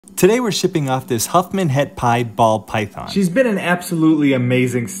Today we're shipping off this Huffman Het Pied ball python. She's been an absolutely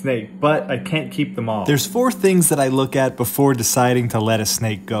amazing snake, but I can't keep them all. There's 4 things that I look at before deciding to let a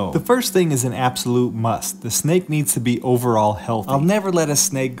snake go. The first thing is an absolute must. The snake needs to be overall healthy. I'll never let a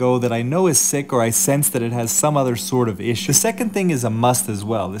snake go that I know is sick or I sense that it has some other sort of issue. The second thing is a must as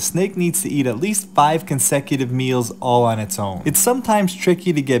well. The snake needs to eat at least 5 consecutive meals all on its own. It's sometimes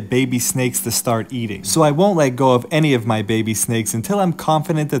tricky to get baby snakes to start eating, so I won't let go of any of my baby snakes until I'm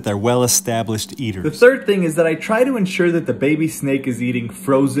confident that they're well-established eaters. The third thing is that I try to ensure that the baby snake is eating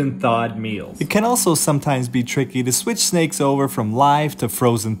frozen thawed meals. It can also sometimes be tricky to switch snakes over from live to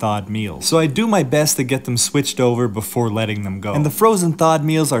frozen thawed meals, so I do my best to get them switched over before letting them go. And the frozen thawed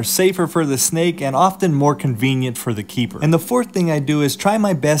meals are safer for the snake and often more convenient for the keeper. And the fourth thing I do is try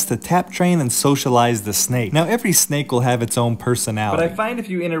my best to tap train and socialize the snake. Now every snake will have its own personality, but I find if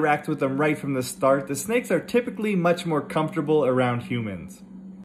you interact with them right from the start, the snakes are typically much more comfortable around humans.